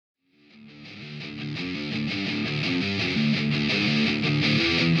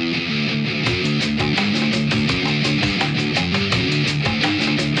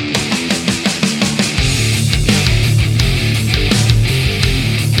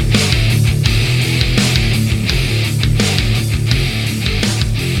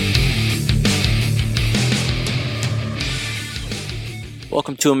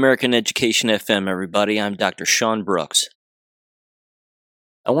to American Education FM, everybody. I'm Dr. Sean Brooks.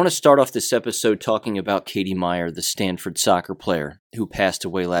 I want to start off this episode talking about Katie Meier, the Stanford soccer player who passed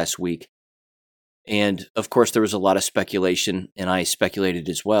away last week. And, of course, there was a lot of speculation, and I speculated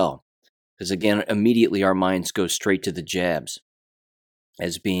as well. Because, again, immediately our minds go straight to the jabs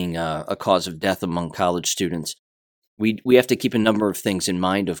as being a cause of death among college students. We have to keep a number of things in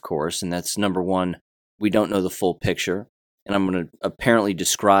mind, of course, and that's number one, we don't know the full picture. And I'm going to apparently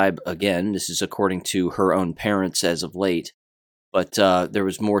describe, again, this is according to her own parents as of late, but there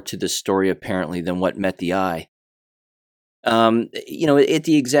was more to this story apparently than what met the eye. At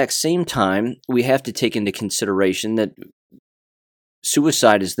the exact same time, we have to take into consideration that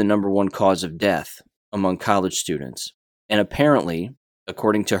suicide is the number one cause of death among college students. And apparently,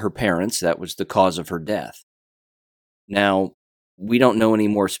 according to her parents, that was the cause of her death. Now, we don't know any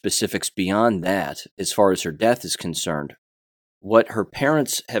more specifics beyond that as far as her death is concerned. What her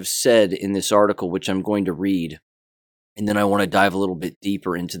parents have said in this article, which I'm going to read, and then I want to dive a little bit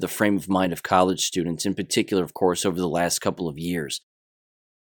deeper into the frame of mind of college students, in particular, of course, over the last couple of years.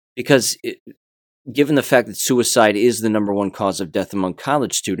 Because given the fact that suicide is the number one cause of death among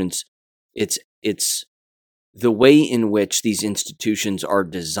college students, it's the way in which these institutions are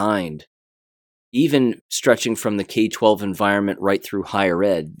designed, even stretching from the K-12 environment right through higher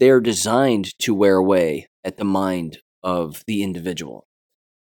ed, they're designed to wear away at the mind of the individual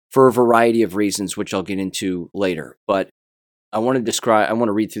for a variety of reasons, which I'll get into later. But I want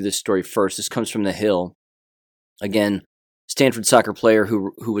to read through this story first. This comes from The Hill. Again, Stanford soccer player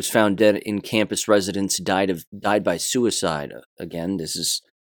who was found dead in campus residence died by suicide. Again, this is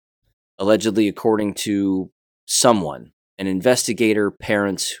allegedly according to someone, an investigator,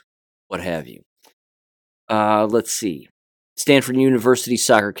 parents, what have you. Let's see. Stanford University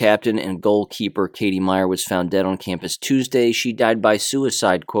soccer captain and goalkeeper Katie Meier was found dead on campus Tuesday. She died by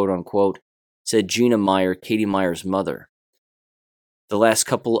suicide, quote unquote, said Gina Meier, Katie Meier's mother. The last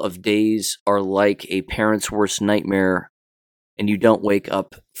couple of days are like a parent's worst nightmare, and you don't wake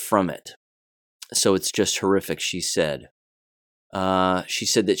up from it. So it's just horrific, she said. She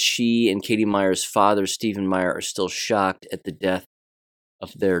said that she and Katie Meier's father, Stephen Meier, are still shocked at the death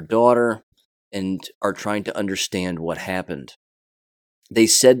of their daughter and are trying to understand what happened. They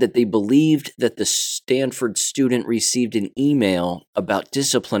said that they believed that the Stanford student received an email about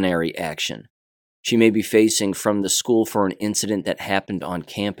disciplinary action she may be facing from the school for an incident that happened on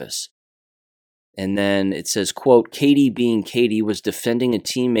campus. And then it says, quote, Katie, being Katie, was defending a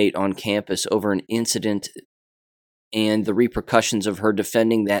teammate on campus over an incident, and the repercussions of her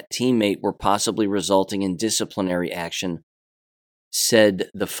defending that teammate were possibly resulting in disciplinary action, said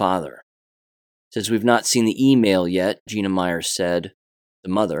the father. Says, we've not seen the email yet, Gina Meier said, the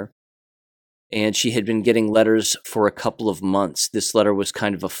mother, and she had been getting letters for a couple of months. This letter was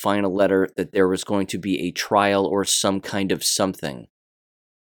kind of a final letter that there was going to be a trial or some kind of something.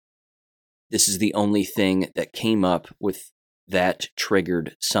 This is the only thing that came up with that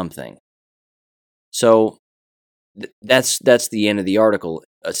triggered something. So that's the end of the article,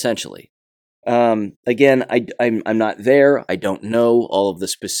 essentially. Again, I'm not there. I don't know all of the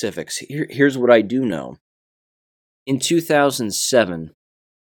specifics. Here's what I do know. In 2007,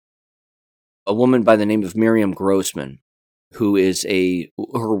 a woman by the name of Miriam Grossman, who is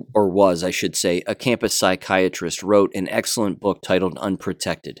was, I should say, a campus psychiatrist, wrote an excellent book titled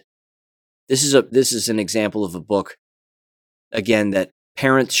Unprotected. This is an example of a book, again, that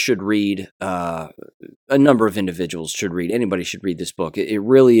parents should read, a number of individuals should read, anybody should read this book. It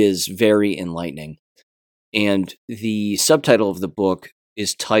really is very enlightening. And the subtitle of the book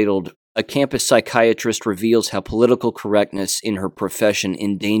is titled, A Campus Psychiatrist Reveals How Political Correctness in Her Profession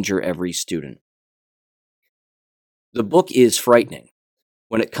Endanger Every Student. The book is frightening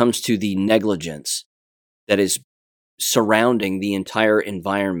when it comes to the negligence that is surrounding the entire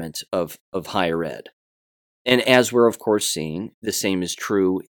environment of higher ed. And as we're, of course, seeing, the same is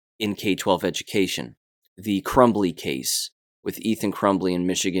true in K-12 education. The Crumbly case with Ethan Crumbly in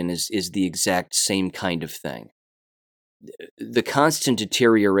Michigan is the exact same kind of thing. The constant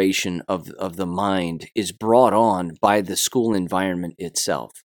deterioration of the mind is brought on by the school environment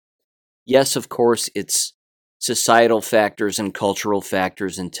itself. Yes, of course, it's societal factors and cultural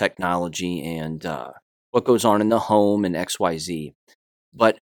factors and technology and what goes on in the home and XYZ.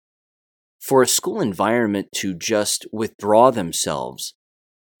 But for a school environment to just withdraw themselves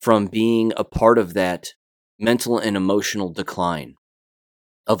from being a part of that mental and emotional decline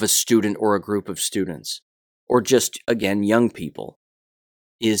of a student or a group of students, or just, again, young people,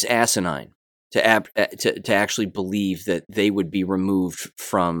 is asinine to actually believe that they would be removed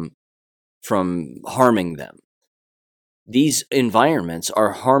from harming them. these environments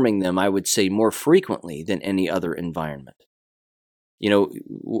are harming them, I would say, more frequently than any other environment.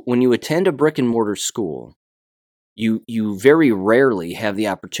 When you attend a brick and mortar school, you very rarely have the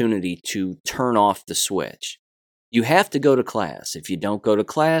opportunity to turn off the switch. You have to go to class. If you don't go to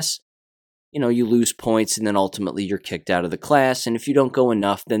class, you lose points, and then ultimately you're kicked out of the class. And if you don't go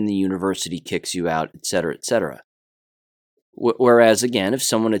enough, then the university kicks you out, et cetera, et cetera. Whereas, again, if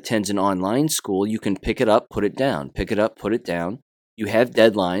someone attends an online school, you can pick it up, put it down, pick it up, put it down. You have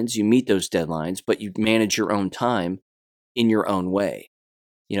deadlines, you meet those deadlines, but you manage your own time in your own way.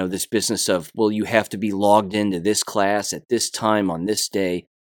 This business of, well, you have to be logged into this class at this time on this day,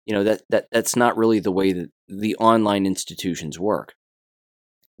 that's not really the way that the online institutions work.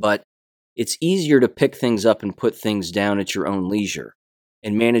 But it's easier to pick things up and put things down at your own leisure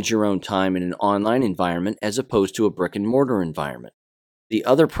and manage your own time in an online environment as opposed to a brick and mortar environment. The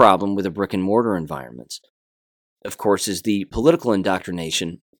other problem with a brick and mortar environments, of course, is the political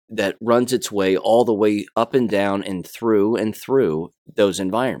indoctrination that runs its way all the way up and down and through those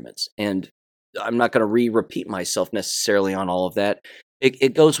environments. And I'm not going to repeat myself necessarily on all of that.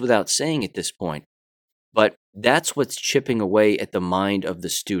 It goes without saying at this point. But that's what's chipping away at the mind of the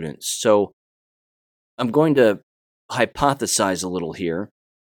students. So I'm going to hypothesize a little here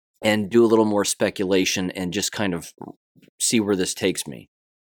and do a little more speculation and just kind of see where this takes me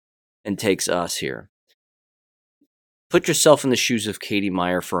and takes us here. Put yourself in the shoes of Katie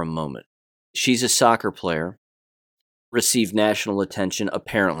Meier for a moment. She's a soccer player, received national attention,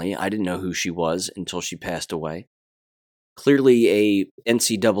 apparently. I didn't know who she was until she passed away. Clearly a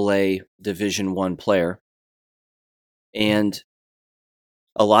NCAA Division I player. And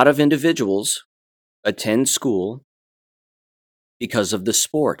a lot of individuals attend school because of the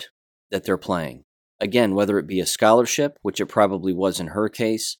sport that they're playing. Again, whether it be a scholarship, which it probably was in her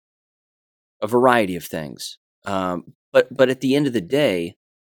case, a variety of things. But at the end of the day,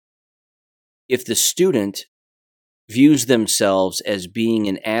 if the student views themselves as being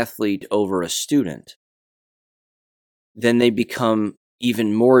an athlete over a student, then they become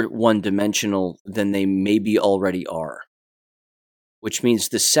even more one-dimensional than they maybe already are. Which means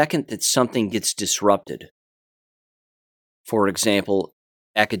the second that something gets disrupted, for example,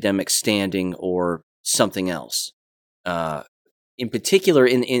 academic standing or something else, in particular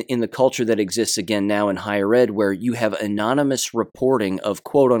in the culture that exists again now in higher ed, where you have anonymous reporting of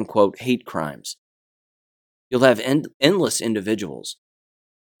quote-unquote hate crimes. You'll have endless individuals,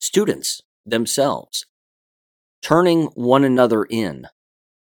 students themselves, turning one another in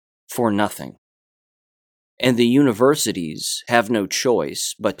for nothing. And the universities have no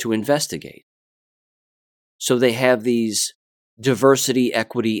choice but to investigate. So they have these diversity,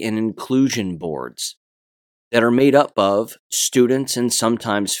 equity, and inclusion boards that are made up of students and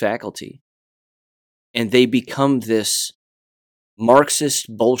sometimes faculty. And they become this Marxist,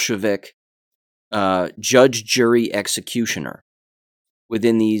 Bolshevik judge, jury, executioner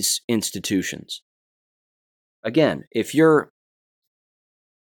within these institutions. Again, if you're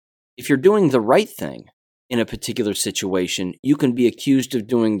doing the right thing in a particular situation, you can be accused of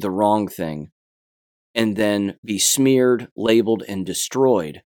doing the wrong thing and then be smeared, labeled, and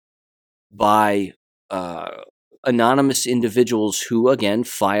destroyed by anonymous individuals who, again,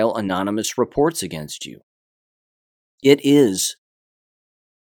 file anonymous reports against you. It is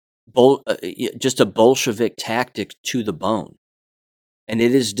just a Bolshevik tactic to the bone. And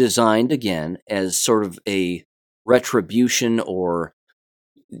it is designed, again, as sort of a retribution or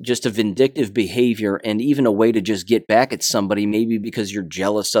just a vindictive behavior, and even a way to just get back at somebody, maybe because you're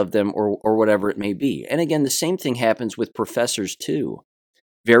jealous of them or whatever it may be. And again, the same thing happens with professors too.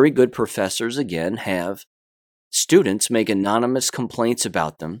 Very good professors, again, have students make anonymous complaints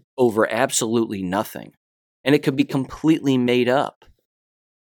about them over absolutely nothing. And it could be completely made up.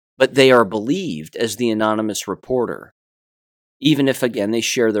 But they are believed as the anonymous reporter. Even if, again, they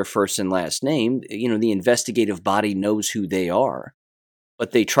share their first and last name, the investigative body knows who they are.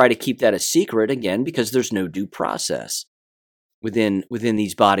 But they try to keep that a secret, again, because there's no due process within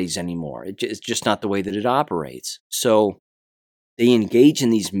these bodies anymore. It's just not the way that it operates. So they engage in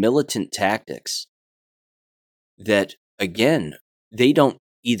these militant tactics that, again, they don't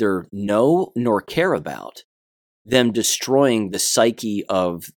either know nor care about, them destroying the psyche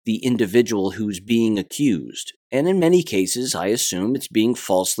of the individual who's being accused. And in many cases, I assume it's being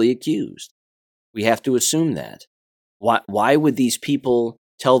falsely accused. We have to assume that. Why would these people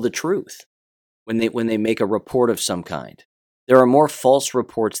tell the truth when they make a report of some kind? There are more false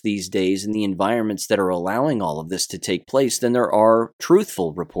reports these days in the environments that are allowing all of this to take place than there are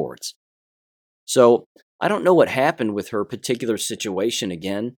truthful reports. So I don't know what happened with her particular situation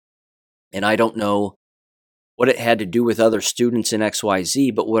again, and I don't know what it had to do with other students in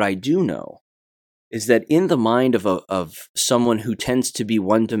XYZ, but what I do know is that in the mind of someone who tends to be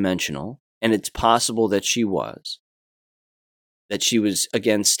one-dimensional, and it's possible that she was,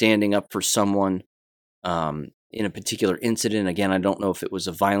 again, standing up for someone in a particular incident. Again, I don't know if it was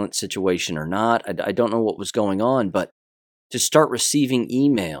a violent situation or not. I don't know what was going on, but to start receiving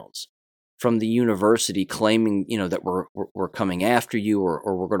emails from the university claiming, that we're coming after you,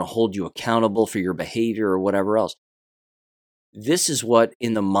 or we're going to hold you accountable for your behavior or whatever else. This is what,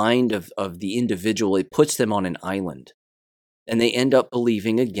 in the mind of the individual, it puts them on an island. And they end up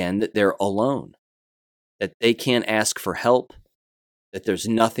believing, again, that they're alone, that they can't ask for help, that there's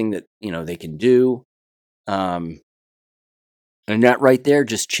nothing that, they can do. And that right there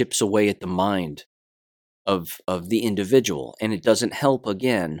just chips away at the mind of the individual. And it doesn't help,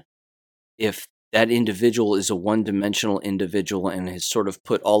 again, if that individual is a one-dimensional individual and has sort of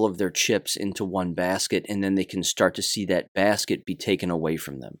put all of their chips into one basket, and then they can start to see that basket be taken away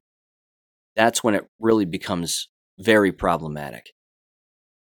from them. That's when it really becomes very problematic.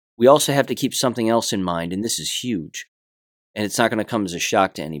 We also have to keep something else in mind, and this is huge, and it's not going to come as a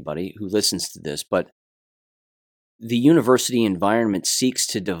shock to anybody who listens to this, but the university environment seeks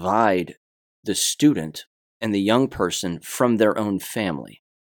to divide the student and the young person from their own family.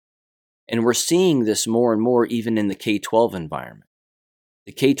 And we're seeing this more and more even in the K-12 environment.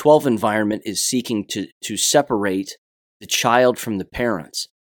 The K-12 environment is seeking to separate the child from the parents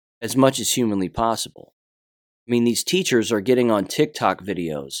as much as humanly possible. I mean, these teachers are getting on TikTok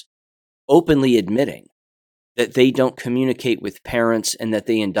videos openly admitting that they don't communicate with parents and that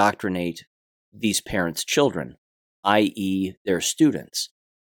they indoctrinate these parents' children, i.e. their students.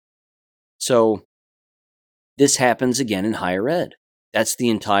 So this happens again in higher ed. That's the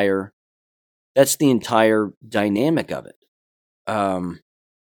entire dynamic of it.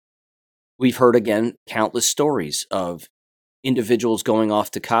 We've heard, again, countless stories of individuals going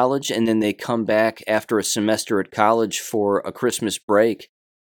off to college, and then they come back after a semester at college for a Christmas break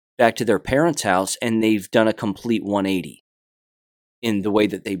back to their parents' house, and they've done a complete 180 in the way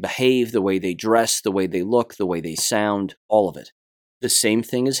that they behave, the way they dress, the way they look, the way they sound, all of it. The same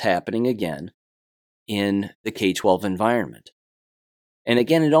thing is happening again in the K-12 environment. And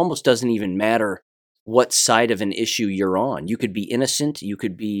again, it almost doesn't even matter what side of an issue you're on. You could be innocent, you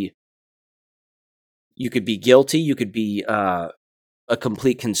could be guilty, you could be a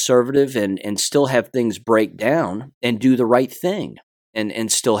complete conservative and still have things break down and do the right thing,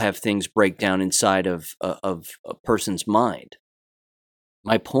 and still have things break down inside of a person's mind.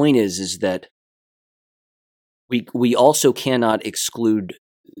 My point is that we also cannot exclude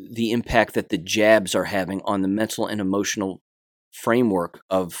the impact that the jabs are having on the mental and emotional framework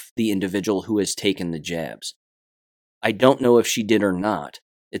of the individual who has taken the jabs. I don't know if she did or not.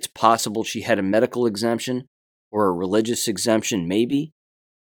 It's possible she had a medical exemption or a religious exemption, maybe.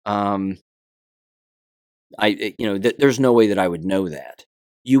 There's no way that I would know that.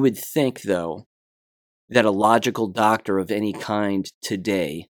 You would think, though, that a logical doctor of any kind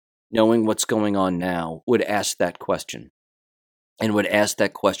today, knowing what's going on now, would ask that question, and would ask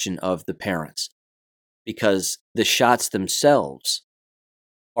that question of the parents. Because the shots themselves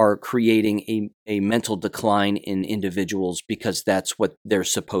are creating a mental decline in individuals because that's what they're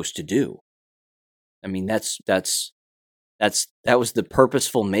supposed to do. I mean, that was the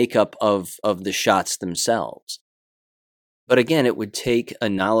purposeful makeup of the shots themselves. But again, it would take a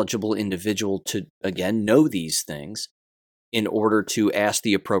knowledgeable individual to, again, know these things in order to ask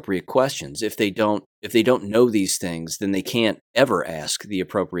the appropriate questions. If they don't know these things, then they can't ever ask the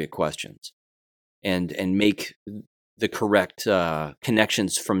appropriate questions and make the correct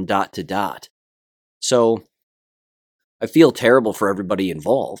connections from dot to dot. So I feel terrible for everybody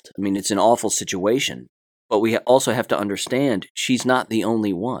involved. I mean, it's an awful situation, but we also have to understand she's not the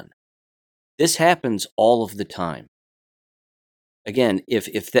only one. This happens all of the time. Again,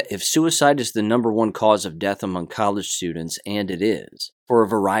 if suicide is the number one cause of death among college students, and it is, for a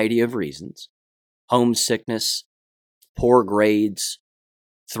variety of reasons, homesickness, poor grades,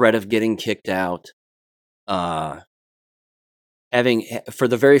 threat of getting kicked out, having, for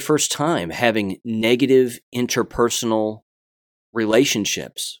the very first time, having negative interpersonal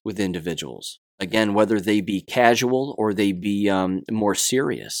relationships with individuals. Again, whether they be casual or they be more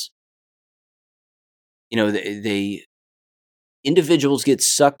serious. Individuals get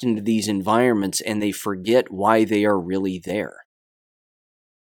sucked into these environments and they forget why they are really there.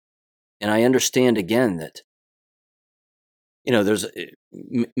 And I understand, again, that there's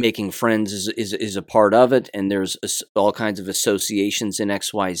making friends is a part of it, and there's all kinds of associations in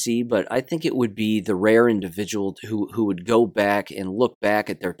XYZ, but I think it would be the rare individual who would go back and look back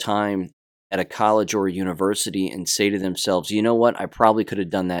at their time at a college or a university and say to themselves, you know what, I probably could have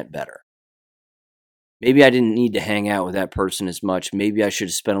done that better. Maybe I didn't need to hang out with that person as much. Maybe I should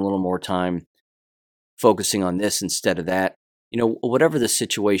have spent a little more time focusing on this instead of that. Whatever the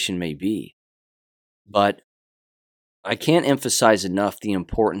situation may be. But I can't emphasize enough the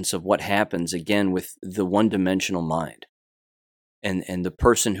importance of what happens, again, with the one-dimensional mind. And the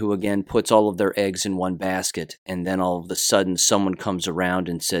person who, again, puts all of their eggs in one basket, and then all of a sudden someone comes around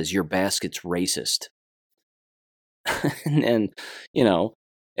and says, your basket's racist. and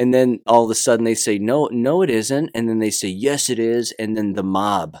then all of a sudden they say, no, it isn't. And then they say, yes, it is. And then the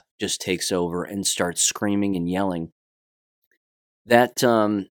mob just takes over and starts screaming and yelling. That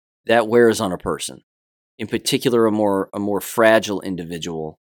wears on a person. In particular, a more fragile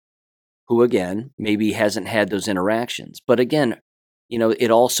individual who, again, maybe hasn't had those interactions. But again,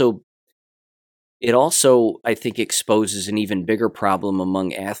 it also, I think, exposes an even bigger problem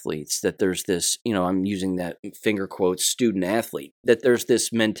among athletes, that there's this, I'm using that finger quotes, student athlete, that there's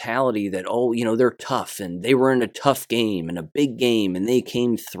this mentality that, they're tough and they were in a tough game and a big game and they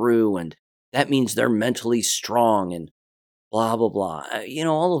came through and that means they're mentally strong and blah, blah, blah.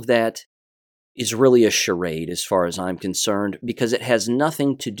 All of that is really a charade as far as I'm concerned, because it has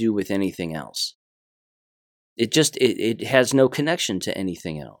nothing to do with anything else. It has no connection to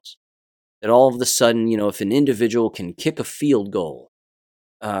anything else. That all of a sudden, if an individual can kick a field goal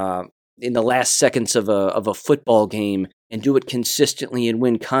in the last seconds of a football game and do it consistently and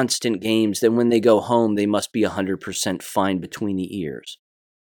win constant games, then when they go home, they must be 100% fine between the ears.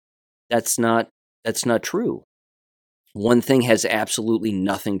 That's not true. One thing has absolutely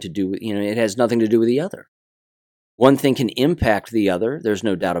nothing to do with, it has nothing to do with the other. One thing can impact the other. There's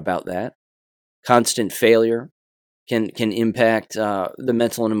no doubt about that. Constant failure can impact the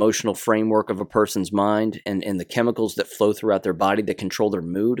mental and emotional framework of a person's mind and the chemicals that flow throughout their body that control their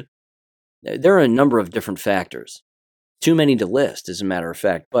mood. There are a number of different factors. Too many to list, as a matter of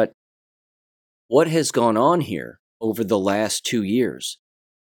fact. But what has gone on here over the last 2 years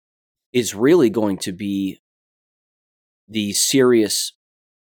is really going to be the serious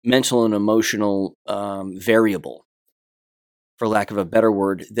mental and emotional variable, for lack of a better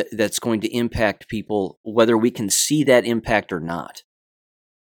word, that's going to impact people, whether we can see that impact or not.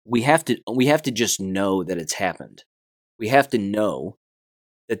 We have to just know that it's happened. We have to know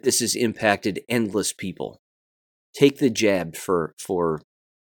that this has impacted endless people. Take the jab for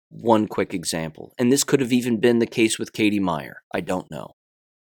one quick example. And this could have even been the case with Katie Meyer. I don't know.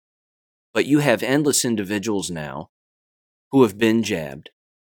 But you have endless individuals now who have been jabbed,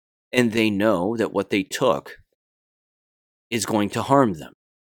 and they know that what they took is going to harm them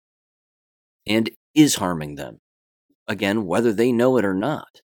and is harming them, again, whether they know it or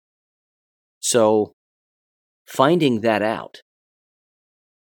not. So finding that out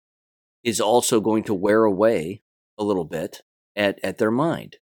is also going to wear away a little bit at their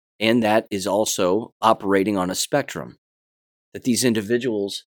mind. And that is also operating on a spectrum, that these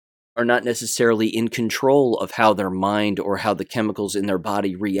individuals are not necessarily in control of how their mind or how the chemicals in their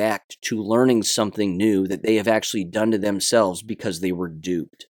body react to learning something new that they have actually done to themselves because they were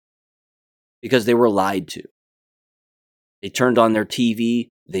duped, because they were lied to. They turned on their TV,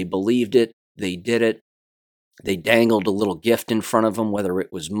 they believed it, they did it, they dangled a little gift in front of them, whether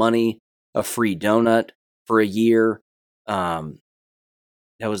it was money, a free donut for a year. That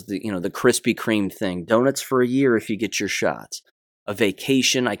was the Krispy Kreme thing. Donuts for a year if you get your shots. A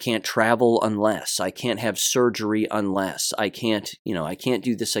vacation, I can't travel unless, I can't have surgery unless, I can't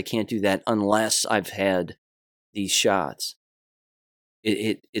do this, I can't do that unless I've had these shots.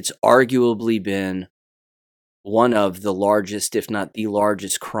 It's arguably been one of the largest, if not the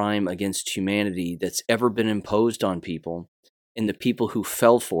largest, crime against humanity that's ever been imposed on people. And the people who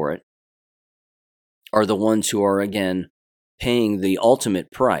fell for it are the ones who are, again, paying the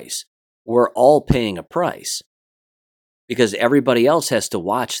ultimate price. We're all paying a price, because everybody else has to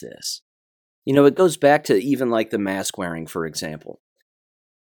watch this. It goes back to even like the mask wearing, for example.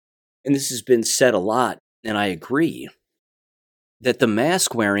 And this has been said a lot, and I agree, that the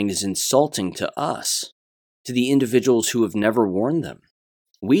mask wearing is insulting to us, to the individuals who have never worn them.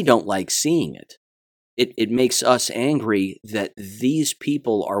 We don't like seeing it. It makes us angry that these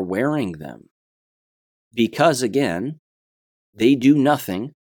people are wearing them. Because, again, they do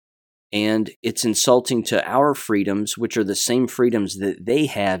nothing. And it's insulting to our freedoms, which are the same freedoms that they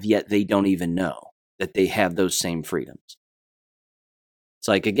have, yet they don't even know that they have those same freedoms. It's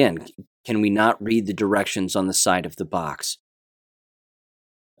like, again, can we not read the directions on the side of the box?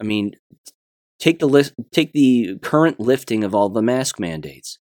 I mean, take the current lifting of all the mask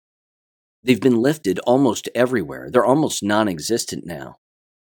mandates. They've been lifted almost everywhere. They're almost non-existent now.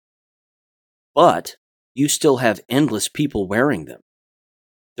 But you still have endless people wearing them.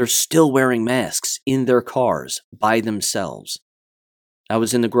 They're still wearing masks in their cars by themselves. I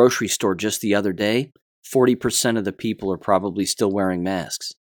was in the grocery store just the other day. 40% of the people are probably still wearing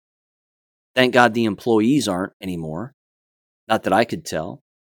masks. Thank God the employees aren't anymore. Not that I could tell.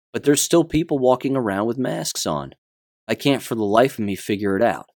 But there's still people walking around with masks on. I can't for the life of me figure it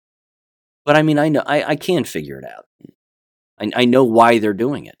out. But I mean, I can figure it out. I know why they're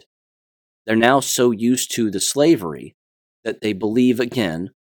doing it. They're now so used to the slavery that they believe, again,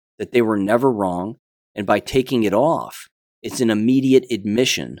 that they were never wrong. And by taking it off, it's an immediate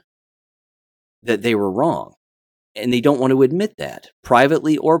admission that they were wrong. And they don't want to admit that,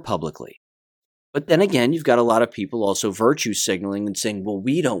 privately or publicly. But then again, you've got a lot of people also virtue signaling and saying, well,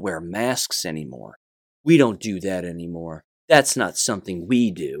 we don't wear masks anymore. We don't do that anymore. That's not something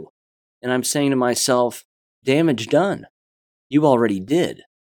we do. And I'm saying to myself, damage done. You already did.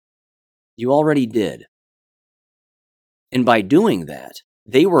 You already did. And by doing that,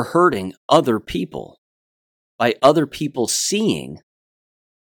 they were hurting other people. By other people seeing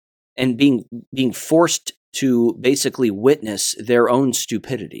and being forced to basically witness their own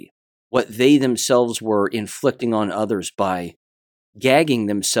stupidity. What they themselves were inflicting on others by gagging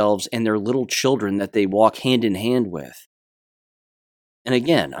themselves and their little children that they walk hand in hand with. And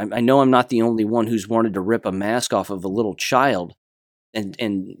again, I know I'm not the only one who's wanted to rip a mask off of a little child and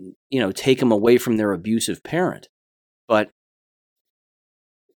take them away from their abusive parent. But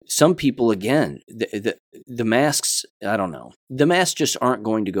some people, again, the masks, I don't know. The masks just aren't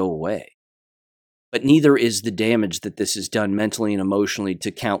going to go away. But neither is the damage that this has done mentally and emotionally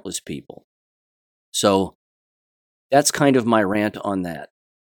to countless people. So that's kind of my rant on that.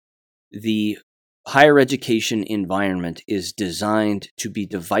 The higher education environment is designed to be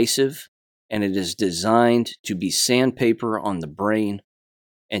divisive, and it is designed to be sandpaper on the brain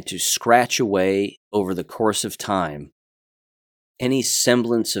and to scratch away over the course of time any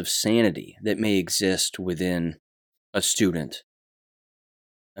semblance of sanity that may exist within a student.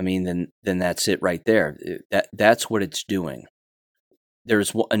 I mean, then that's it right there. That's what it's doing.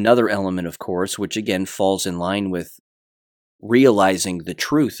 There's another element, of course, which again falls in line with realizing the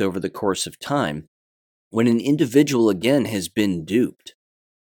truth over the course of time. When an individual, again, has been duped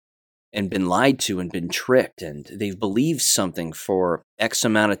and been lied to and been tricked, and they've believed something for X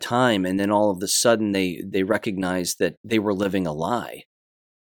amount of time, and then all of a sudden they recognize that they were living a lie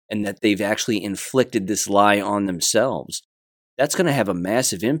and that they've actually inflicted this lie on themselves, that's going to have a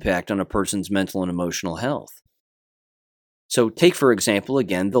massive impact on a person's mental and emotional health. So take, for example,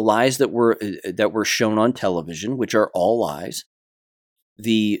 again, the lies that were shown on television, which are all lies,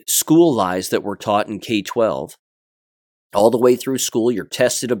 the school lies that were taught in K-12, all the way through school. You're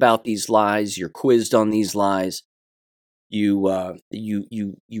tested about these lies. You're quizzed on these lies. You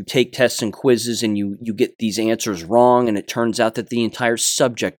take tests and quizzes, and you get these answers wrong, and it turns out that the entire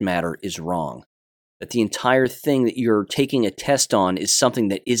subject matter is wrong. That the entire thing that you're taking a test on is something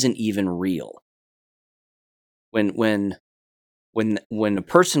that isn't even real. When a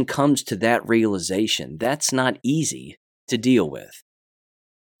person comes to that realization, that's not easy to deal with.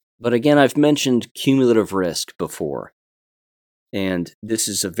 But again, I've mentioned cumulative risk before. And this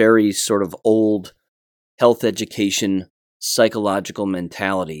is a very sort of old health education psychological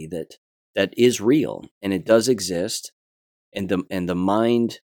mentality that is real, and it does exist, and the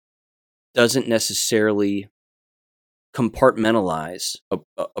mind doesn't necessarily compartmentalize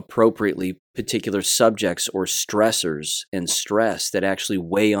appropriately particular subjects or stressors and stress that actually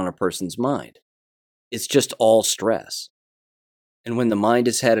weigh on a person's mind. It's just all stress. And when the mind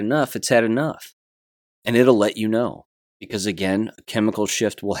has had enough, it's had enough. And it'll let you know. Because again, a chemical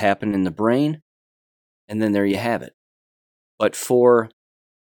shift will happen in the brain, and then there you have it. But for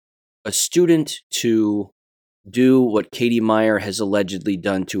a student to do what Katie Meyer has allegedly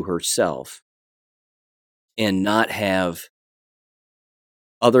done to herself and not have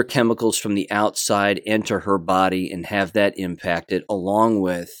other chemicals from the outside enter her body and have that impact it, along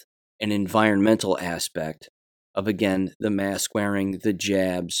with an environmental aspect of, again, the mask wearing, the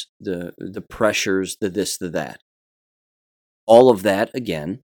jabs, the pressures, the this, the that. All of that,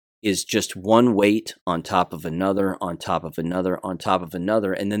 again, is just one weight on top of another, on top of another, on top of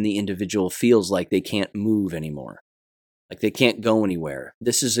another, and then the individual feels like they can't move anymore, like they can't go anywhere.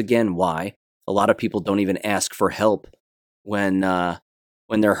 This is, again, why a lot of people don't even ask for help when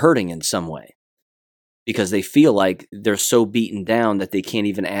they're hurting in some way, because they feel like they're so beaten down that they can't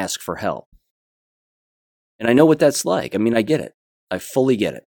even ask for help. And I know what that's like. I mean, I get it. I fully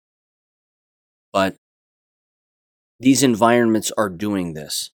get it. But these environments are doing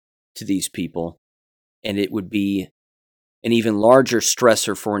this to these people, and it would be an even larger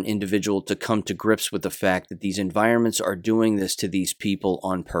stressor for an individual to come to grips with the fact that these environments are doing this to these people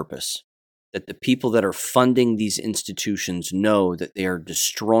on purpose. That the people that are funding these institutions know that they are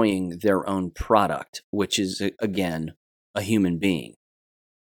destroying their own product, which is, again, a human being.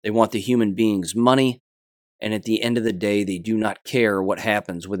 They want the human being's money, and at the end of the day, they do not care what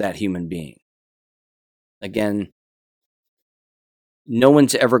happens with that human being. Again, no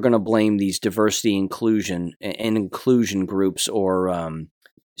one's ever going to blame these diversity and inclusion groups or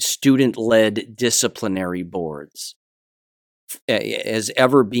student-led disciplinary boards as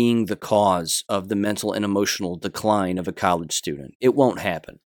ever being the cause of the mental and emotional decline of a college student. It won't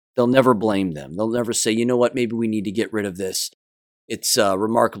happen. They'll never blame them. They'll never say, you know what, maybe we need to get rid of this. It's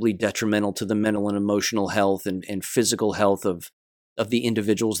remarkably detrimental to the mental and emotional health and physical health of the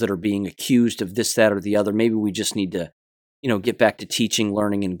individuals that are being accused of this, that, or the other. Maybe we just need to, get back to teaching,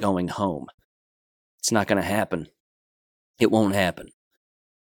 learning, and going home. It's not going to happen. It won't happen.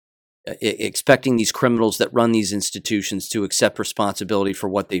 Expecting these criminals that run these institutions to accept responsibility for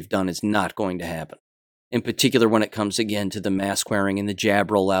what they've done is not going to happen. In particular, when it comes again to the mask wearing and the jab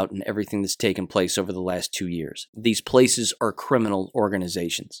rollout and everything that's taken place over the last 2 years. These places are criminal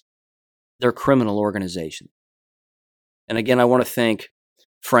organizations. They're criminal organizations. And again, I want to thank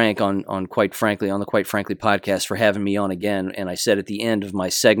Frank on the Quite Frankly podcast for having me on again. And I said at the end of my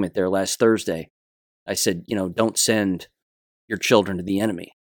segment there last Thursday, I said, don't send your children to the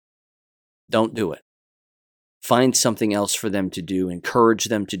enemy. Don't do it. Find something else for them to do. Encourage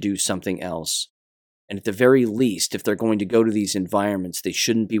them to do something else. And at the very least, if they're going to go to these environments, they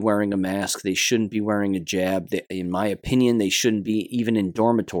shouldn't be wearing a mask. They shouldn't be wearing a jab. In my opinion, they shouldn't be even in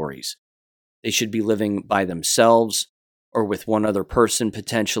dormitories. They should be living by themselves or with one other person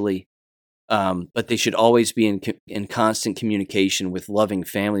potentially. But they should always be in constant communication with loving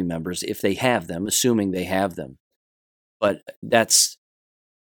family members if they have them, assuming they have them. But that's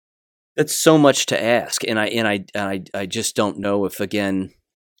so much to ask, and I just don't know if, again,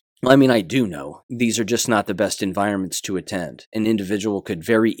 I do know these are just not the best environments to attend. An individual could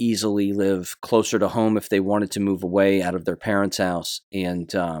very easily live closer to home if they wanted to move away out of their parents' house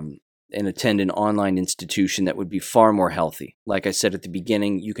and attend an online institution that would be far more healthy. Like I said at the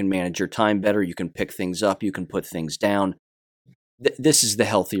beginning, you can manage your time better, you can pick things up, you can put things down. This is the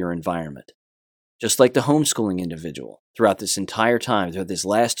healthier environment. Just like the homeschooling individual, throughout this entire time, throughout this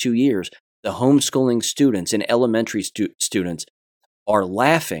last 2 years, the homeschooling students and elementary students are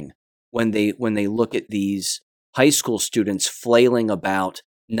laughing when they look at these high school students flailing about,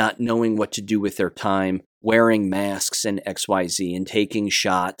 not knowing what to do with their time, wearing masks and XYZ and taking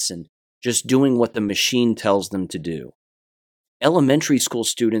shots and just doing what the machine tells them to do. Elementary school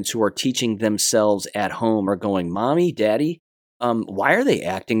students who are teaching themselves at home are going, Mommy, Daddy, why are they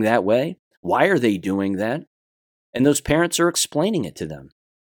acting that way? Why are they doing that? And those parents are explaining it to them.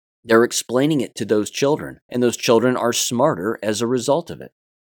 They're explaining it to those children, and those children are smarter as a result of it.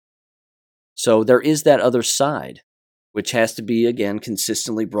 So there is that other side, which has to be, again,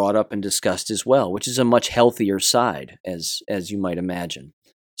 consistently brought up and discussed as well, which is a much healthier side, as you might imagine.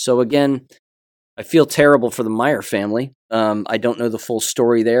 So again, I feel terrible for the Meyer family. I don't know the full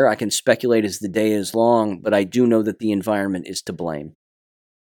story there. I can speculate as the day is long, but I do know that the environment is to blame.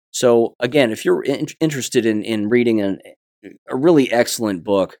 So again, if you're interested in reading a really excellent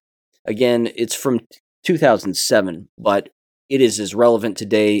book, again, it's from 2007, but it is as relevant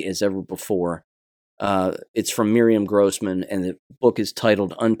today as ever before. It's from Miriam Grossman, and the book is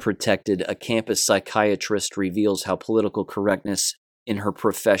titled Unprotected, A Campus Psychiatrist Reveals How Political Correctness in Her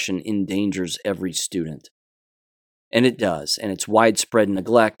Profession Endangers Every Student. And it does, and it's widespread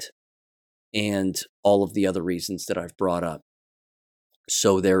neglect and all of the other reasons that I've brought up.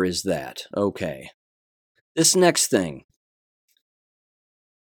 So there is that. Okay. This next thing.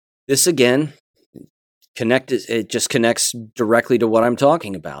 This again, it just connects directly to what I'm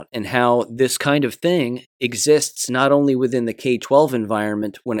talking about and how this kind of thing exists not only within the K-12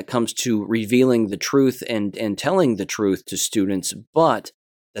 environment when it comes to revealing the truth and telling the truth to students, but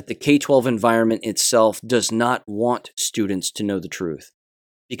that the K-12 environment itself does not want students to know the truth,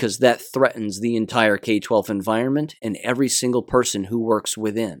 because that threatens the entire K-12 environment and every single person who works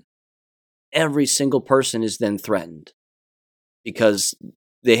within. Every single person is then threatened because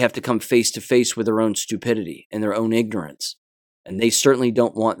they have to come face to face with their own stupidity and their own ignorance, and they certainly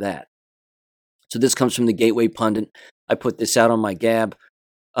don't want that. So this comes from the Gateway Pundit. I put this out on my Gab.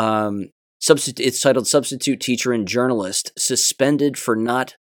 It's titled Substitute Teacher and Journalist Suspended for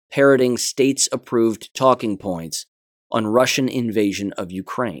Not Parroting States-Approved Talking Points on Russian Invasion of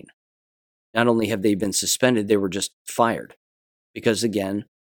Ukraine. Not only have they been suspended, they were just fired. Because again,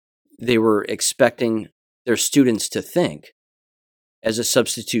 they were expecting their students to think as a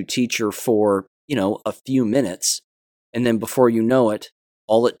substitute teacher for, a few minutes. And then before you know it,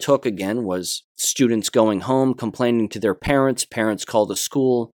 all it took again was students going home, complaining to their parents. Parents call the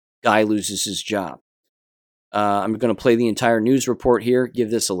school. Guy loses his job. I'm going to play the entire news report here.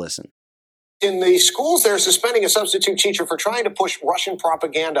 Give this a listen. In the schools, they're suspending a substitute teacher for trying to push Russian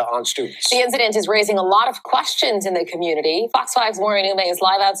propaganda on students. The incident is raising a lot of questions in the community. Fox 5's Maureen Ume is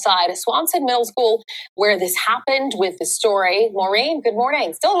live outside Swanson Middle School, where this happened with the story. Maureen, good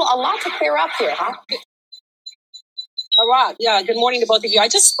morning. Still a lot to clear up here, huh? All right. Yeah. Good morning to both of you. I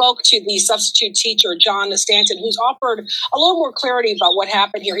just spoke to the substitute teacher, John Stanton, who's offered a little more clarity about what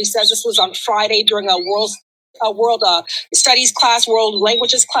happened here. He says this was on Friday during a world studies class, world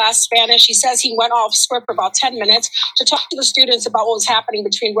languages class, Spanish. He says he went off script for about 10 minutes to talk to the students about what was happening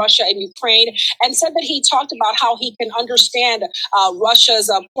between Russia and Ukraine, and said that he talked about how he can understand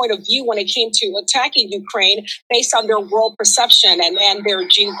Russia's point of view when it came to attacking Ukraine based on their world perception and their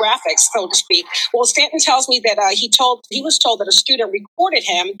geographics, so to speak. Well, Stanton tells me that he was told that a student recorded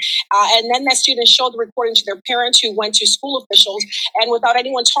him, and then that student showed the recording to their parents, who went to school officials, and without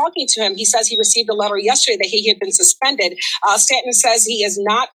anyone talking to him, he says he received a letter yesterday that he had been suspended. Stanton says he is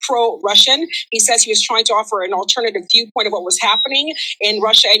not pro-Russian. He says he was trying to offer an alternative viewpoint of what was happening in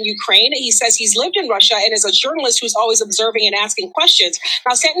Russia and Ukraine. He says he's lived in Russia and is a journalist who's always observing and asking questions.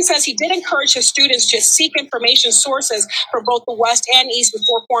 Now, Stanton says he did encourage his students to seek information sources from both the West and East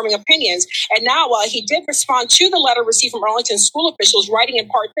before forming opinions. And now he did respond to the letter received from Arlington school officials, writing in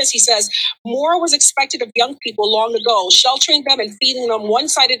part this. He says, more was expected of young people long ago. Sheltering them and feeding them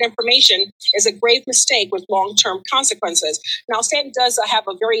one-sided information is a grave mistake with long-term consequences. Now, Stanton does have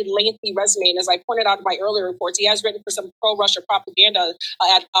a very lengthy resume, and as I pointed out in my earlier reports, he has written for some pro-Russia propaganda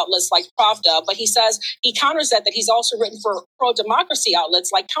outlets like Pravda, but he says he counters that he's also written for pro-democracy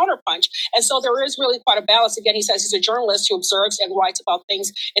outlets like Counterpunch, and so there is really quite a balance. Again, he says he's a journalist who observes and writes about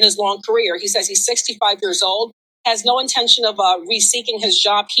things in his long career. He says he's 65 years old, has no intention of re-seeking his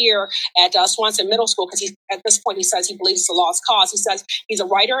job here at Swanson Middle School, because at this point he says he believes it's a lost cause. He says he's a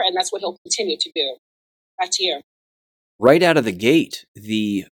writer, and that's what he'll continue to do. Back to you. Right out of the gate,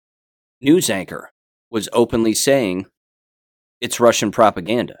 the news anchor was openly saying it's Russian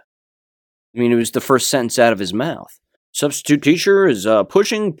propaganda. I mean, it was the first sentence out of his mouth. Substitute teacher is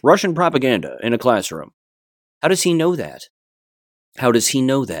pushing Russian propaganda in a classroom. How does he know that? How does he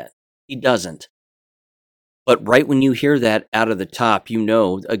know that? He doesn't. But right when you hear that out of the top, you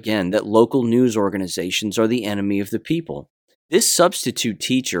know, again, that local news organizations are the enemy of the people. This substitute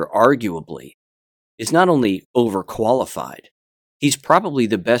teacher, arguably, is not only overqualified, he's probably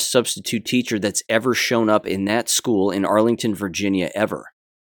the best substitute teacher that's ever shown up in that school in Arlington, Virginia, ever.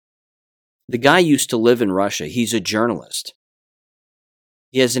 The guy used to live in Russia. He's a journalist.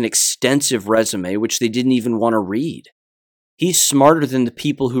 He has an extensive resume, which they didn't even want to read. He's smarter than the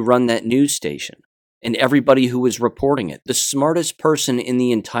people who run that news station and everybody who was reporting it. The smartest person in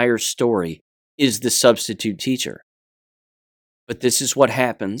the entire story is the substitute teacher. But this is what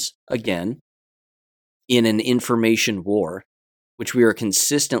happens, again, in an information war, which we are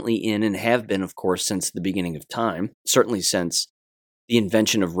consistently in and have been, of course, since the beginning of time, certainly since the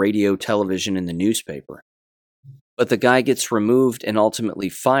invention of radio, television, and the newspaper. But the guy gets removed and ultimately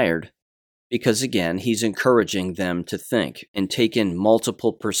fired because, again, he's encouraging them to think and take in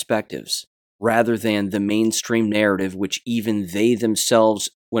multiple perspectives rather than the mainstream narrative, which even they themselves,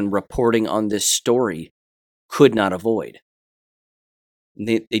 when reporting on this story, could not avoid.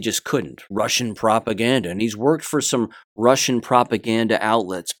 They just couldn't. Russian propaganda. And he's worked for some Russian propaganda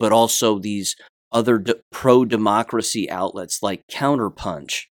outlets, but also these other pro-democracy outlets like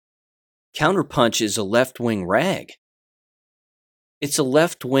Counterpunch. Counterpunch is a left-wing rag. It's a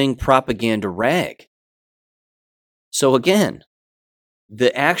left-wing propaganda rag. So again,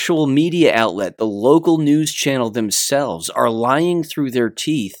 the actual media outlet, the local news channel themselves, are lying through their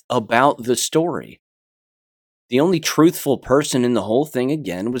teeth about the story. The only truthful person in the whole thing,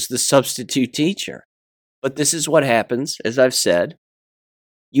 again, was the substitute teacher. But this is what happens, as I've said.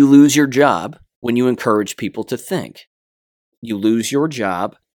 You lose your job when you encourage people to think. You lose your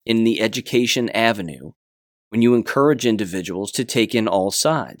job in the education avenue when you encourage individuals to take in all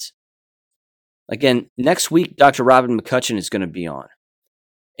sides. Again, next week, Dr. Robin McCutcheon is going to be on.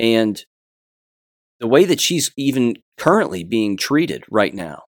 And the way that she's even currently being treated right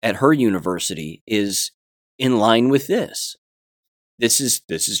now at her university is in line with this. This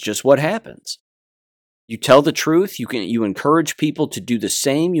is just what happens. You tell the truth, you encourage people to do the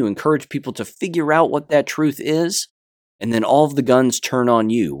same, you encourage people to figure out what that truth is, and then all of the guns turn on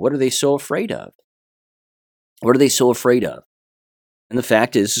you. What are they so afraid of? What are they so afraid of? And the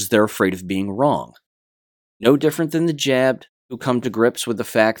fact is they're afraid of being wrong. No different than the jabbed who come to grips with the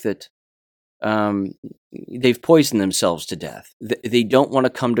fact that they've poisoned themselves to death. They don't want to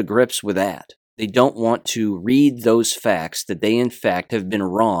come to grips with that. They don't want to read those facts that they, in fact, have been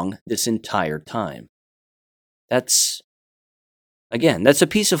wrong this entire time. That's a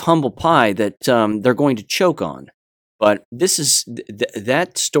piece of humble pie that they're going to choke on. But this is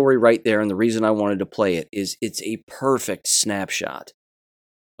that story right there, and the reason I wanted to play it is it's a perfect snapshot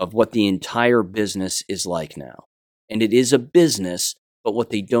of what the entire business is like now. And it is a business, but what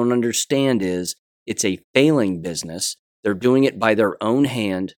they don't understand is it's a failing business. They're doing it by their own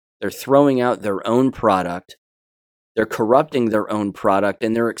hand. They're throwing out their own product. They're corrupting their own product,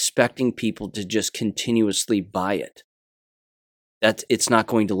 and they're expecting people to just continuously buy it. It's not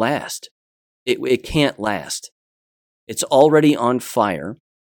going to last. It can't last. It's already on fire.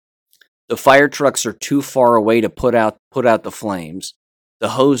 The fire trucks are too far away to put out the flames. The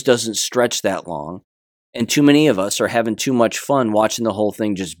hose doesn't stretch that long, and too many of us are having too much fun watching the whole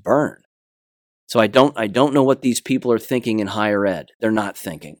thing just burn. So I don't know what these people are thinking in higher ed. They're not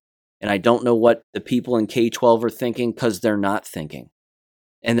thinking. And I don't know what the people in K-12 are thinking because they're not thinking.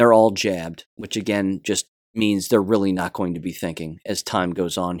 And they're all jabbed, which again just means they're really not going to be thinking as time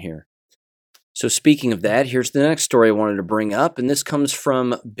goes on here. So speaking of that, here's the next story I wanted to bring up, and this comes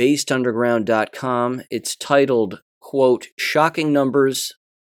from basedunderground.com. It's titled, quote, "Shocking Numbers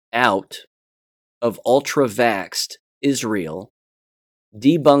Out of Ultra-Vaxxed Israel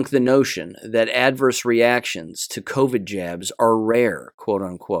Debunk the Notion that Adverse Reactions to COVID jabs are rare," quote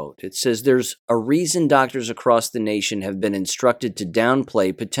unquote. It says there's a reason doctors across the nation have been instructed to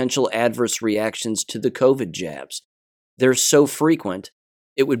downplay potential adverse reactions to the COVID jabs. They're so frequent,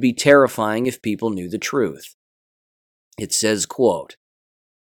 it would be terrifying if people knew the truth. It says, quote,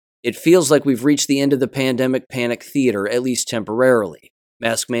 "It feels like we've reached the end of the pandemic panic theater, at least temporarily.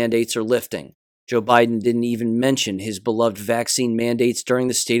 Mask mandates are lifting. Joe Biden didn't even mention his beloved vaccine mandates during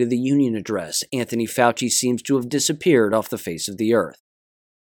the State of the Union address. Anthony Fauci seems to have disappeared off the face of the earth.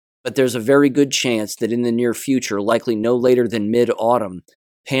 But there's a very good chance that in the near future, likely no later than mid-autumn,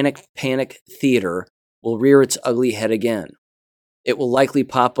 panic theater will rear its ugly head again. It will likely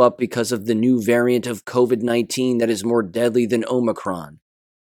pop up because of the new variant of COVID-19 that is more deadly than Omicron,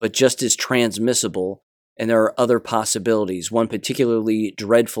 but just as transmissible, and there are other possibilities. One particularly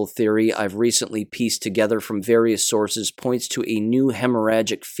dreadful theory I've recently pieced together from various sources points to a new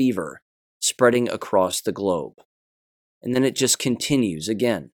hemorrhagic fever spreading across the globe." And then it just continues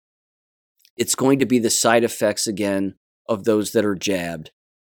again. It's going to be the side effects again of those that are jabbed.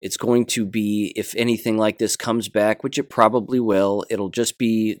 It's going to be, if anything like this comes back, which it probably will, it'll just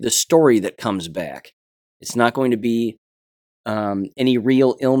be the story that comes back. It's not going to be any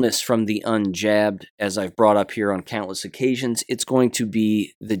real illness from the unjabbed, as I've brought up here on countless occasions. It's going to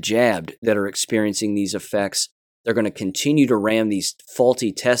be the jabbed that are experiencing these effects. They're going to continue to ram these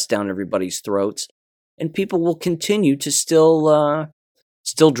faulty tests down everybody's throats, and people will continue to still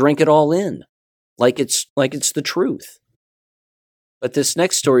drink it all in, like it's the truth. But this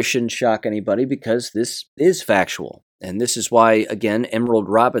next story shouldn't shock anybody because this is factual. And this is why, again, Emerald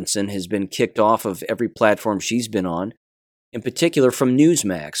Robinson has been kicked off of every platform she's been on, in particular from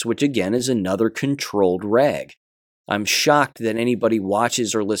Newsmax, which again is another controlled rag. I'm shocked that anybody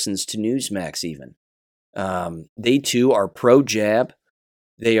watches or listens to Newsmax even. They too are pro-jab.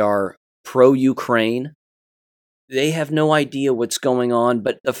 They are pro-Ukraine. They have no idea what's going on,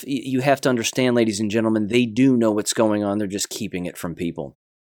 but you have to understand, ladies and gentlemen, they do know what's going on. They're just keeping it from people.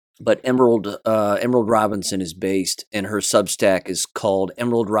 But Emerald Robinson is based, and her Substack is called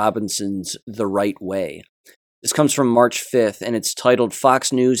Emerald Robinson's The Right Way. This comes from March 5th, and it's titled,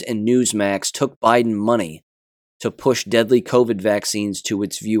 "Fox News and Newsmax Took Biden Money to Push Deadly COVID Vaccines to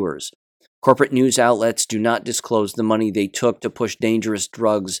Its Viewers. Corporate news outlets do not disclose the money they took to push dangerous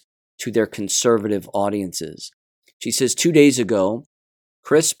drugs to their conservative audiences." She says 2 days ago,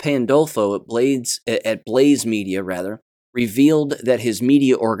 Chris Pandolfo at Blaze Media revealed that his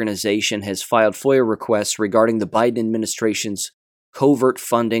media organization has filed FOIA requests regarding the Biden administration's covert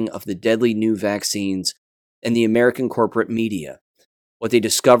funding of the deadly new vaccines and the American corporate media. What they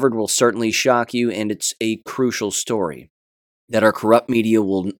discovered will certainly shock you, and it's a crucial story. That our corrupt media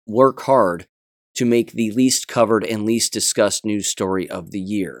will work hard to make the least covered and least discussed news story of the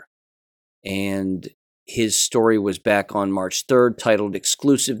year. And his story was back on March 3rd, titled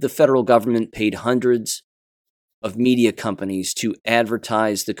 "Exclusive. The federal government paid hundreds of media companies to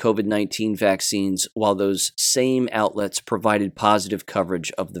advertise the COVID-19 vaccines while those same outlets provided positive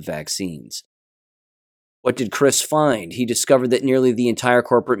coverage of the vaccines." What did Chris find? He discovered that nearly the entire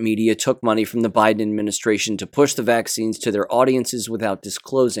corporate media took money from the Biden administration to push the vaccines to their audiences without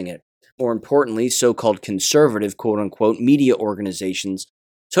disclosing it. More importantly, so-called conservative, quote-unquote, media organizations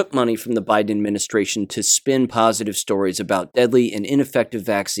took money from the Biden administration to spin positive stories about deadly and ineffective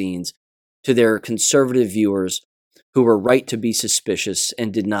vaccines to their conservative viewers who were right to be suspicious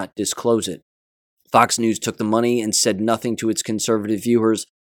and did not disclose it. Fox News took the money and said nothing to its conservative viewers.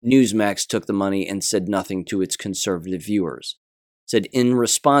 Newsmax took the money and said nothing to its conservative viewers. Said in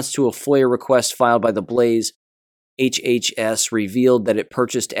response to a FOIA request filed by The Blaze, HHS revealed that it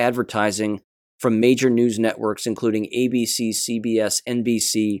purchased advertising from major news networks including ABC, CBS,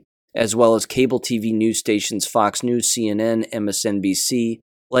 NBC, as well as cable TV news stations Fox News, CNN, MSNBC,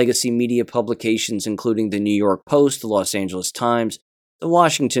 legacy media publications including the New York Post, the Los Angeles Times, the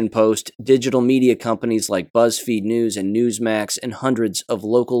Washington Post, digital media companies like BuzzFeed News and Newsmax, and hundreds of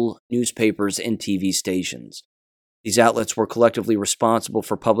local newspapers and TV stations. These outlets were collectively responsible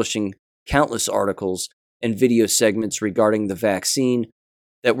for publishing countless articles and video segments regarding the vaccine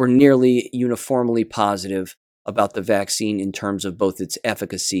that were nearly uniformly positive about the vaccine in terms of both its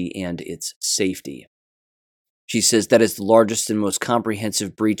efficacy and its safety. She says that is the largest and most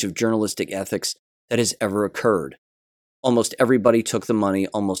comprehensive breach of journalistic ethics that has ever occurred. Almost everybody took the money.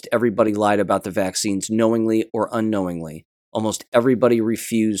 Almost everybody lied about the vaccines knowingly or unknowingly. Almost everybody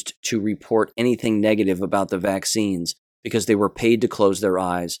refused to report anything negative about the vaccines because they were paid to close their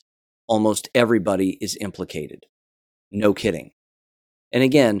eyes. Almost everybody is implicated. No kidding. And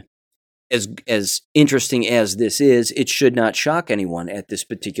again, as interesting as this is, it should not shock anyone at this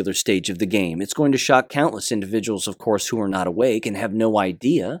particular stage of the game. It's going to shock countless individuals, of course, who are not awake and have no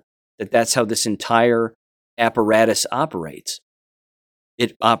idea that that's how this entire apparatus operates.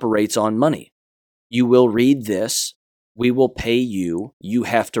 It operates on money. You will read this. We will pay you. You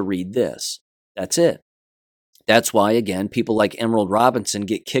have to read this. That's it. That's why, again, people like Emerald Robinson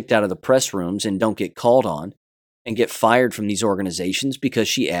get kicked out of the press rooms and don't get called on and get fired from these organizations because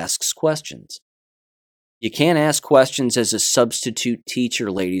she asks questions. You can't ask questions as a substitute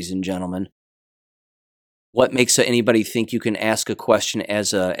teacher, ladies and gentlemen. What makes anybody think you can ask a question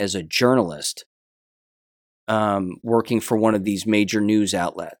as a journalist working for one of these major news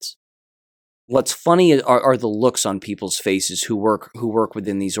outlets? What's funny are the looks on people's faces who work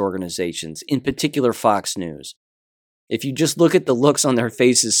within these organizations, in particular Fox News. If you just look at the looks on their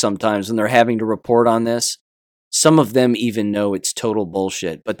faces sometimes when they're having to report on this, some of them even know it's total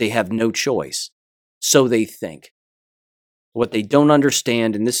bullshit, but they have no choice. So they think. What they don't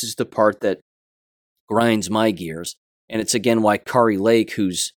understand, and this is the part that grinds my gears, and it's again why Kari Lake,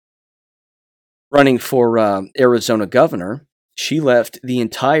 who's running for Arizona governor, she left the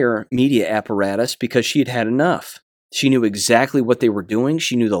entire media apparatus because she had had enough. She knew exactly what they were doing.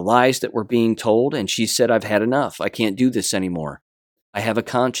 She knew the lies that were being told, and she said, I've had enough. I can't do this anymore. I have a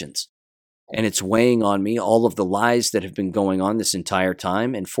conscience, and it's weighing on me, all of the lies that have been going on this entire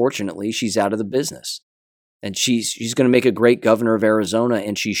time, and fortunately, she's out of the business. And she's going to make a great governor of Arizona,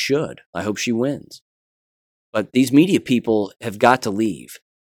 and she should. I hope she wins. But these media people have got to leave.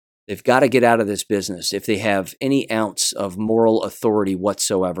 They've got to get out of this business if they have any ounce of moral authority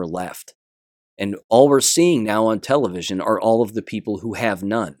whatsoever left. And all we're seeing now on television are all of the people who have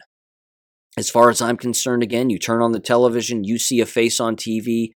none. As far as I'm concerned, again, you turn on the television, you see a face on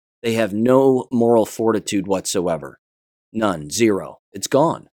TV, they have no moral fortitude whatsoever. None. Zero. It's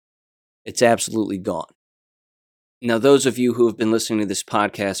gone. It's absolutely gone. Now, those of you who have been listening to this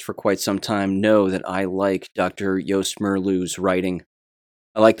podcast for quite some time know that I like Dr. Joost Meerloo's writing.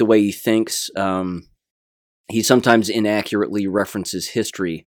 I like the way he thinks. He sometimes inaccurately references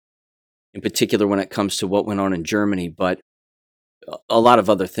history, in particular when it comes to what went on in Germany, but a lot of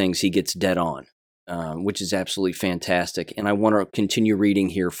other things he gets dead on, which is absolutely fantastic. And I want to continue reading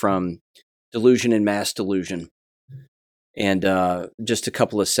here from Delusion and Mass Delusion, and just a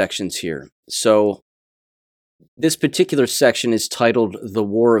couple of sections here. So this particular section is titled The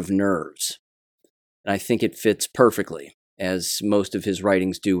War of Nerves, and I think it fits perfectly, as most of his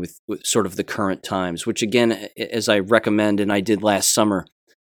writings do with sort of the current times, which again, as I recommend, and I did last summer,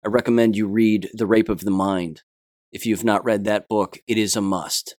 I recommend you read The Rape of the Mind. If you've not read that book, it is a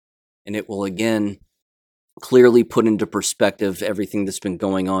must. And it will again clearly put into perspective everything that's been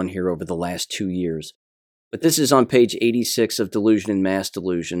going on here over the last 2 years. But this is on page 86 of Delusion and Mass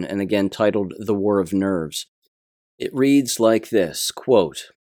Delusion, and again titled The War of Nerves. It reads like this,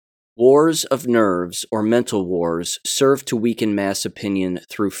 quote, "Wars of nerves or mental wars serve to weaken mass opinion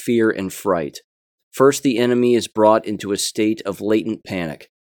through fear and fright. First, the enemy is brought into a state of latent panic.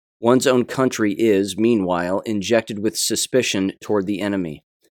 One's own country is, meanwhile, injected with suspicion toward the enemy.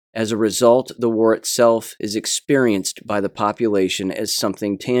 As a result, the war itself is experienced by the population as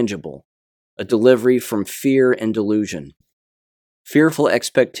something tangible, a delivery from fear and delusion. Fearful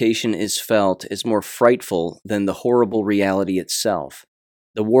expectation is felt as more frightful than the horrible reality itself.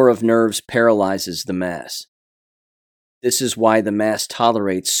 The war of nerves paralyzes the mass. This is why the mass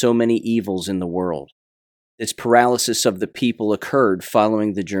tolerates so many evils in the world. This paralysis of the people occurred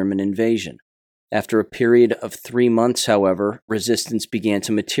following the German invasion. After a period of 3 months, however, resistance began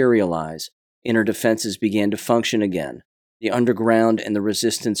to materialize. Inner defenses began to function again. The underground and the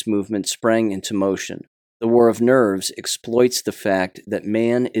resistance movement sprang into motion. The war of nerves exploits the fact that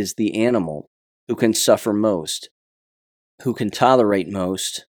man is the animal who can suffer most, who can tolerate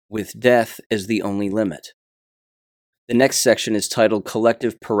most, with death as the only limit. The next section is titled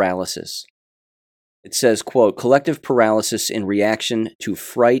Collective Paralysis. It says, quote, collective paralysis in reaction to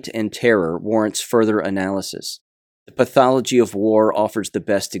fright and terror warrants further analysis. The pathology of war offers the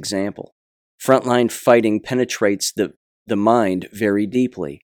best example. Frontline fighting penetrates the mind very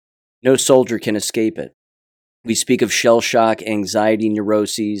deeply. No soldier can escape it. We speak of shell shock, anxiety,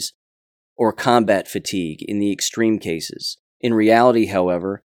 neuroses, or combat fatigue in the extreme cases. In reality,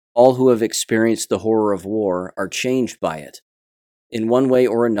 however, all who have experienced the horror of war are changed by it. In one way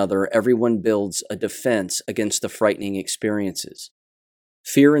or another, everyone builds a defense against the frightening experiences.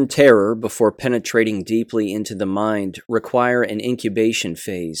 Fear and terror, before penetrating deeply into the mind, require an incubation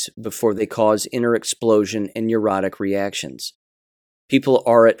phase before they cause inner explosion and neurotic reactions. People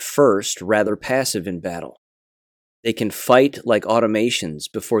are at first rather passive in battle. They can fight like automations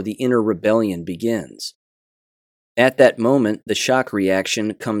before the inner rebellion begins. At that moment, the shock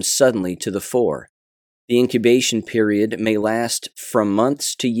reaction comes suddenly to the fore. The incubation period may last from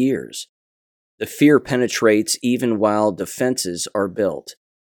months to years. The fear penetrates even while defenses are built.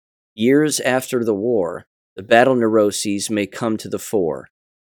 Years after the war, the battle neuroses may come to the fore.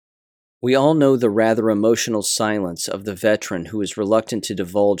 We all know the rather emotional silence of the veteran who is reluctant to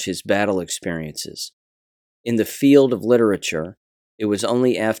divulge his battle experiences. In the field of literature, it was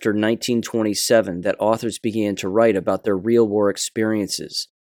only after 1927 that authors began to write about their real war experiences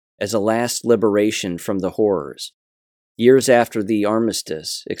as a last liberation from the horrors. Years after the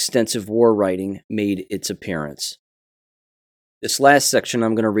armistice, extensive war writing made its appearance. This last section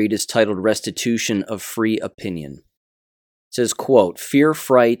I'm going to read is titled Restitution of Free Opinion. It says, quote, fear,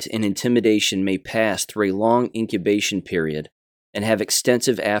 fright, and intimidation may pass through a long incubation period and have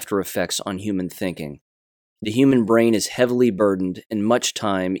extensive after effects on human thinking. The human brain is heavily burdened, and much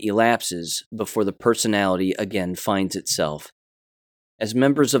time elapses before the personality again finds itself. As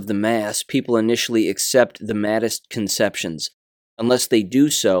members of the mass, people initially accept the maddest conceptions. Unless they do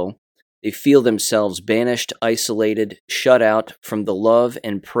so, they feel themselves banished, isolated, shut out from the love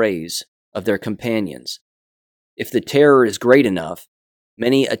and praise of their companions. If the terror is great enough,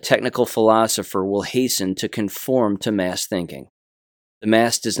 many a technical philosopher will hasten to conform to mass thinking. The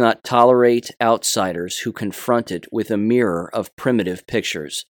mass does not tolerate outsiders who confront it with a mirror of primitive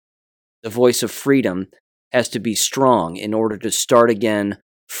pictures. The voice of freedom has to be strong in order to start again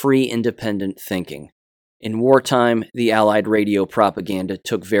free, independent thinking. In wartime, the Allied radio propaganda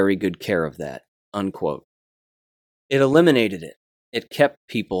took very good care of that." Unquote. It eliminated it. It kept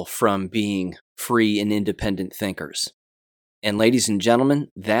people from being free and independent thinkers. And ladies and gentlemen,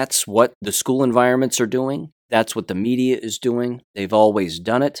 that's what the school environments are doing. That's what the media is doing. They've always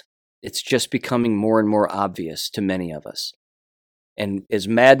done it. It's just becoming more and more obvious to many of us. And as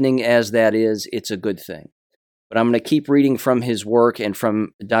maddening as that is, it's a good thing. But I'm going to keep reading from his work and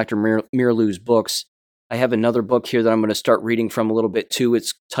from Dr. Mirlou's books. I have another book here that I'm going to start reading from a little bit too.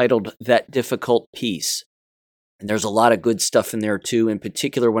 It's titled That Difficult Peace. And there's a lot of good stuff in there too, in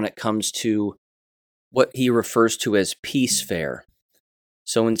particular when it comes to what he refers to as peace fare.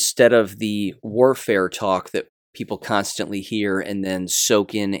 So instead of the warfare talk that people constantly hear and then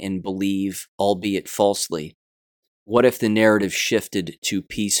soak in and believe, albeit falsely, what if the narrative shifted to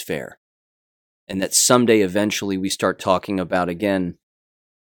peace fare? And that someday eventually we start talking about, again,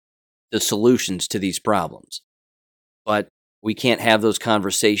 the solutions to these problems. But we can't have those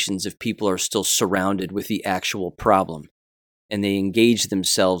conversations if people are still surrounded with the actual problem and they engage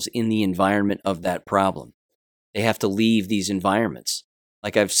themselves in the environment of that problem. They have to leave these environments.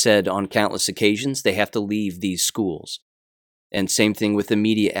 Like I've said on countless occasions, they have to leave these schools. And same thing with the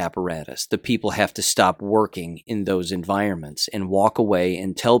media apparatus. The people have to stop working in those environments and walk away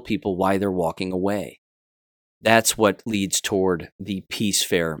and tell people why they're walking away. That's what leads toward the peace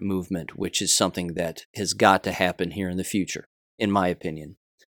fare movement, which is something that has got to happen here in the future, in my opinion.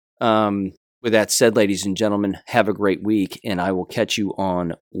 With that said, ladies and gentlemen, have a great week, and I will catch you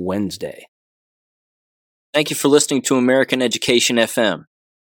on Wednesday. Thank you for listening to American Education FM.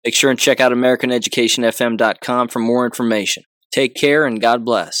 Make sure and check out AmericanEducationFM.com for more information. Take care and God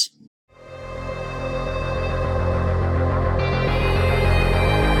bless.